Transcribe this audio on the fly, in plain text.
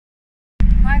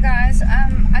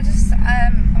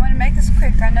I want to make this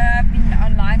quick. I know I've been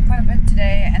online quite a bit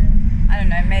today, and I don't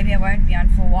know, maybe I won't be on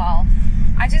for a while.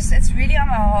 It's really on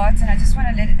my heart, and I just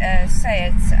want to say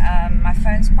it. My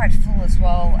phone's quite full as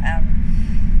well.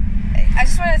 I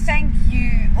just want to thank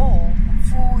you all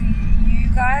for you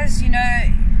guys. You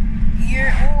know,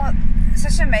 you're all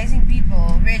such amazing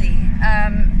people, really.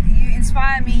 You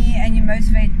inspire me and you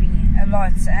motivate me a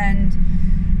lot, and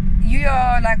you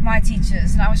are like my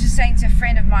teachers. And I was just saying to a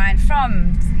friend of mine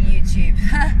from YouTube,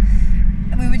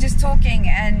 we were just talking,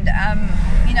 and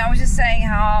you know, I was just saying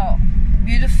how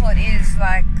beautiful it is,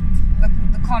 like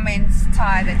the comments,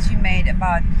 Ty, that you made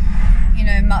about, you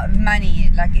know, money,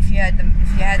 like if you had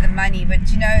the money.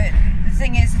 But you know, the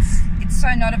thing is, it's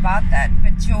so not about that,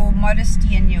 but your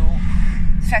modesty and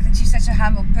the fact that you're such a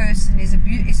humble person is a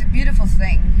beautiful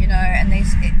thing, you know. And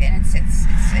it's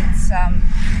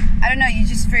I don't know, you're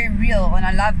just very real, and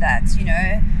I love that, you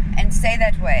know, and stay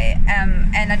that way.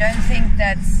 And I don't think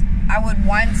that I would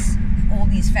want all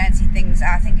these fancy things.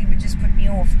 I think it would just put me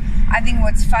off. I think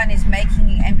what's fun is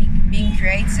making and being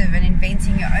creative and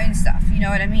inventing your own stuff, you know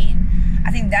what I mean?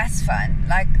 I think that's fun.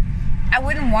 Like, I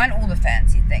wouldn't want all the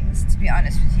fancy things, to be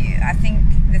honest with you. I think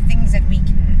the things that we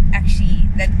can actually,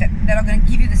 that are going to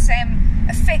give you the same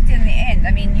effect in the end,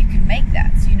 I mean, you can make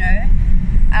that, you know.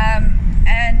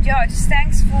 And yeah, just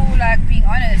thanks for like being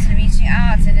honest and reaching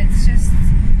out. And it's just,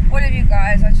 all of you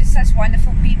guys are just such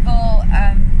wonderful people.